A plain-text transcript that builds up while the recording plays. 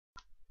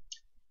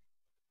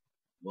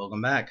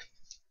Welcome back.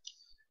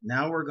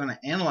 Now we're going to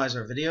analyze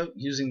our video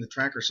using the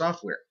Tracker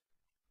software.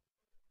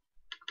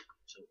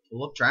 So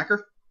pull up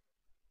Tracker.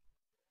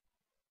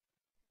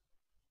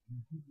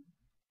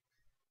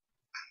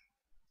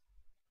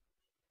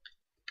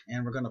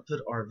 And we're going to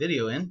put our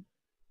video in.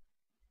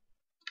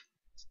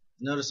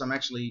 Notice I'm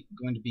actually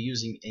going to be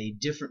using a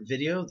different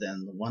video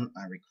than the one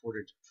I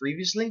recorded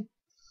previously.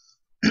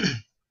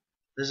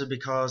 This is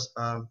because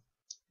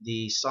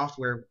the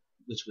software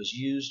which was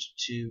used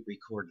to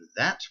record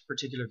that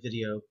particular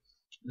video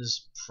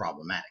is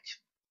problematic.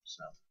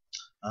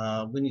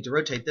 So we need to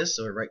rotate this,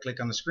 so I right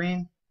click on the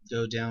screen,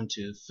 go down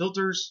to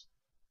Filters,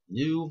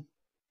 New,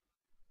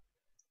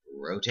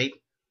 Rotate,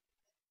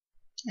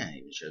 and it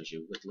even shows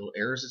you with little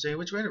arrows to tell you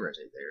which way to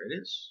rotate. There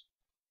it is.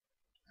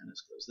 And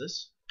let's close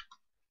this,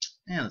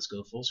 and let's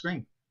go full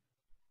screen.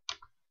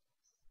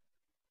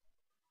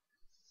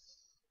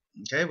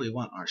 Okay, we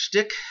want our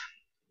stick.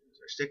 Here's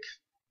our stick.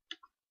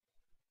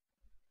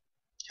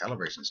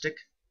 Calibration stick.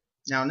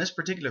 Now in this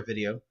particular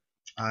video,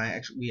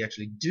 we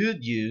actually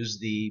did use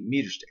the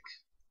meter stick.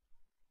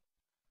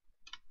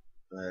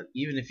 But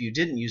even if you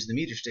didn't use the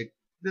meter stick,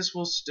 this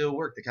will still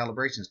work, the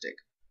calibration stick.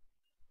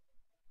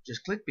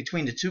 Just click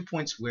between the 2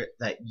 points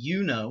that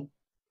you know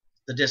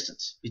the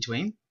distance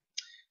between.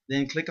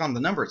 Then click on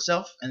the number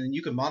itself, and then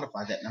you can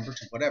modify that number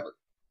to whatever.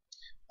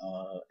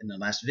 In the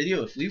last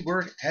video, if we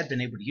had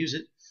been able to use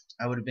it,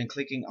 I would have been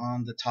clicking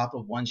on the top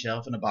of one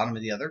shelf and the bottom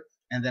of the other,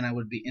 and then I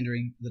would be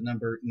entering the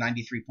number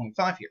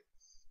 93.5 here.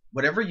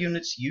 Whatever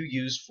units you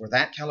use for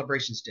that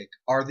calibration stick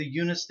are the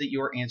units that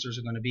your answers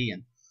are going to be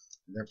in.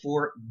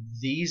 Therefore,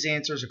 these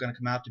answers are going to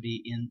come out to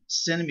be in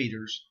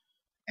centimeters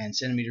and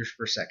centimeters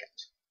per second.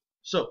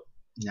 So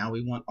now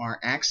we want our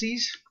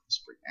axes.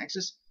 Spring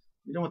axis.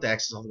 We don't want the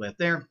axis all the way up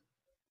there.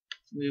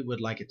 We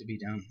would like it to be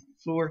down on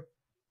the floor.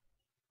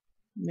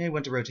 You may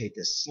want to rotate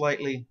this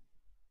slightly.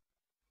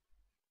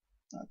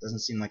 It doesn't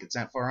seem like it's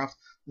that far off.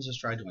 Let's just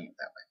try doing it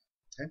that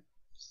way. Okay.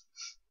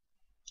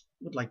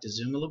 Would like to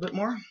zoom a little bit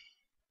more. 100%.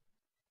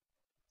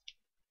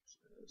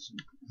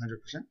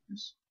 Yes.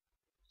 Let's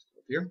go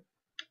up here.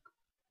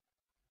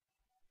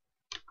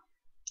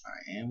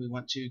 Alright, and we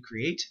want to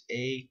create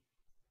a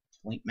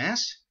point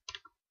mass.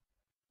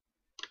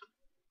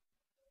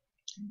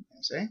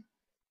 SA.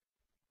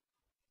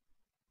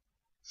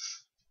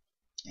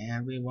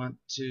 And we want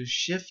to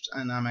shift,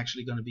 and I'm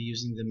actually going to be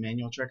using the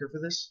manual tracker for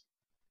this.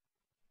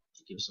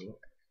 Give us a little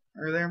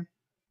error there.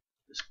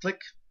 Just click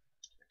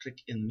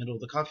in the middle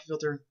of the coffee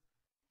filter.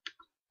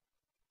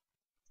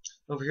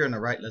 Over here on the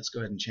right, let's go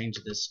ahead and change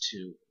this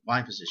to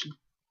Y position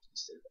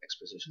instead of X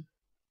position.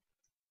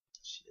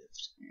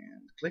 Shift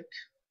and click.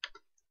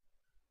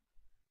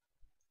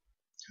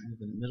 Kind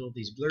of in the middle of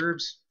these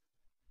blurbs.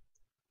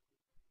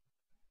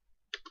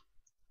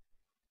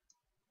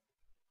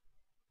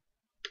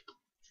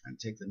 Trying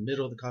to take the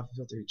middle of the coffee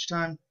filter each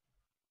time.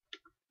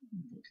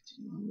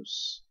 Continue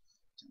almost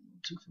down a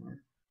little too far.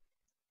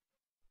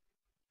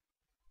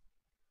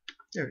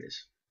 There it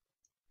is.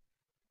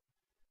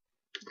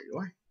 There you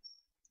are.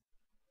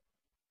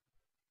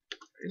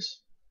 There it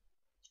is.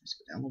 Let's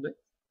go down a little bit.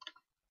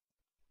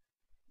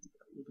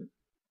 A little bit.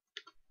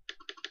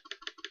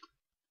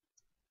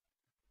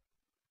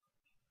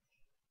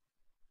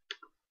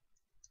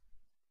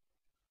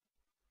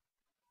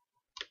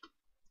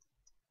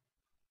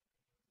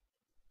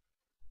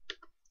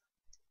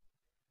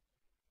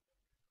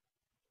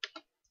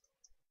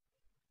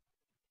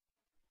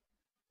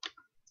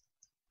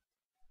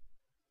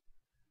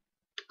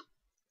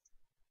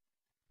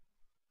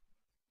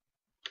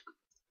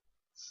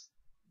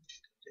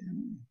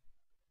 Down.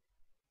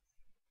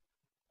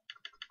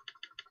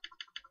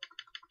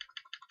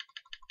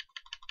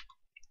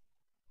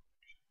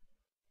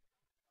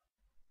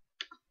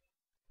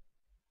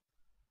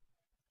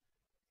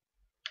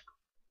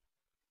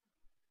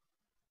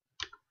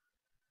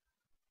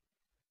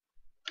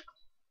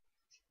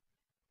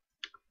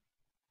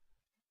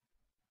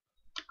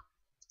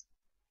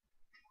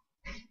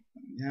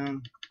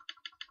 Down.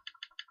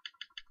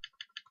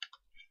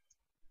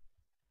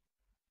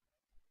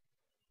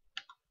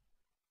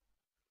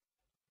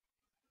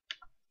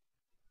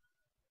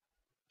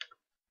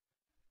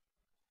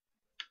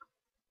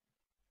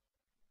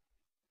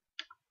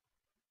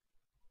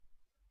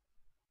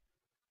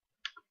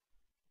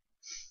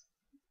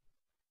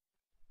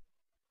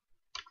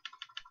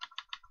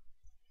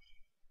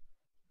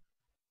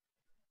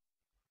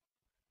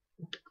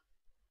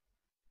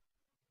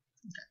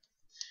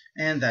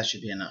 And that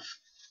should be enough.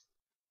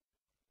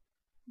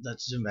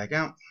 Let's zoom back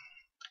out.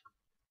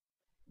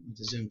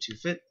 To zoom to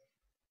fit.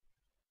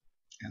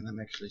 And I'm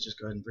actually just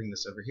go ahead and bring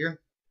this over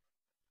here.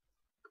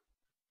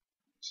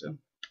 So,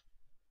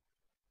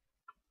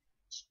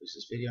 close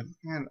this video,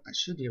 and I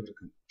should be able to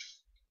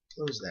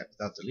close that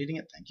without deleting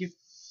it. Thank you.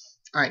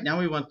 Alright, now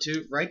we want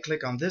to right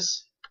click on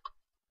this,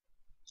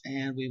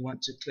 and we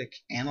want to click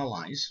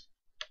Analyze.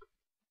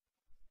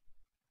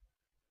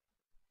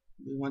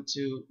 We want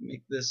to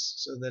make this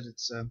so that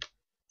it's a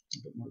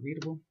bit more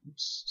readable.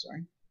 Oops,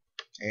 sorry.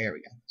 There we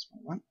go. That's what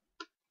I want.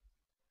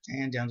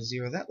 And down to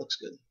 0. That looks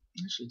good.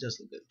 Actually, it does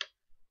look good.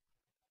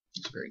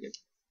 It's very good.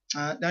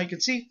 Now you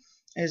can see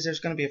as there's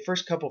going to be a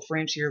first couple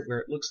frames here where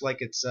it looks like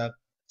it's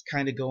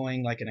kind of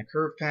going like in a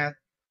curved path.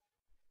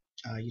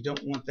 You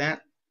don't want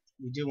that.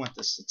 We do want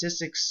the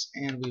statistics,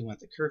 and we want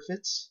the curve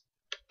fits,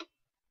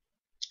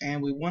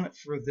 and we want it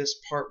for this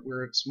part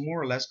where it's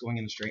more or less going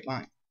in a straight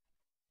line.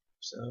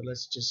 So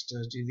let's just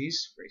do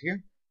these right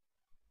here.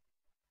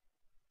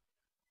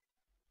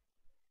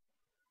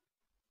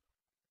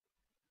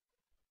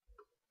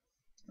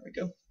 There we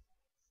go.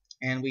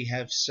 And we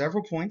have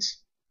several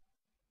points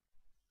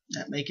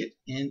that make it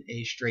in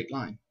a straight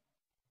line.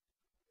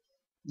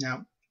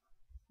 Now,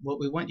 what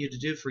we want you to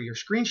do for your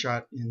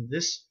screenshot in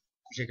this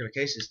particular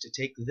case is to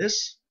take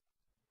this,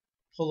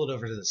 pull it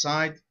over to the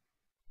side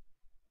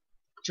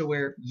to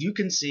where you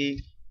can see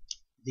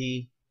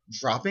the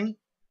dropping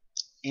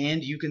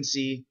and you can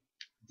see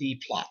the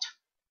plot.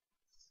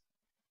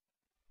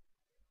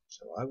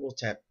 So I will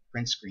tap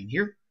print screen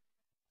here.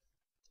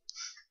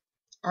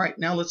 Alright,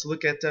 now let's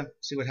look at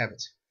see what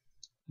happens.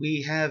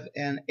 We have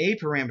an A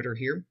parameter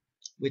here,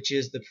 which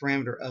is the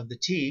parameter of the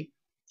t.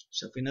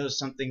 So if we notice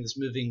something that's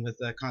moving with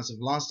a constant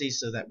velocity,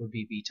 so that would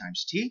be b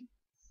times t.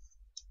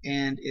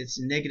 And it's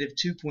negative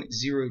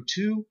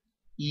 2.02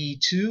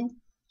 e2.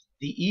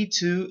 The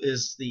e2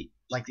 is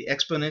like the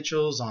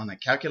exponentials on a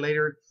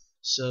calculator,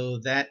 so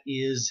that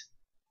is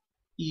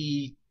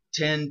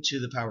e10 to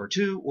the power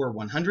 2, or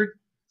 100.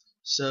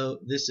 So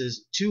this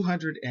is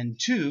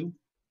 202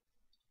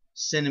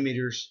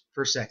 centimeters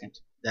per second.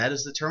 That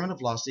is the terminal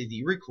velocity that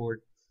you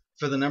record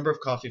for the number of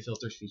coffee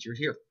filters featured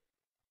here.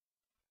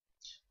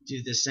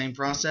 Do the same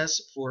process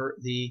for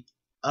the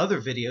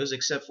other videos,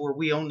 except for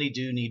we only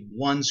do need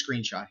one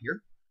screenshot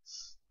here.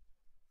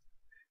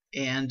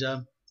 And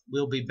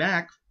we'll be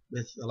back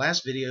with the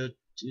last video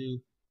to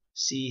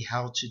see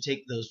how to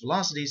take those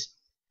velocities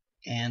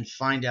and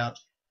find out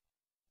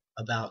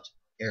about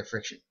air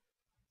friction.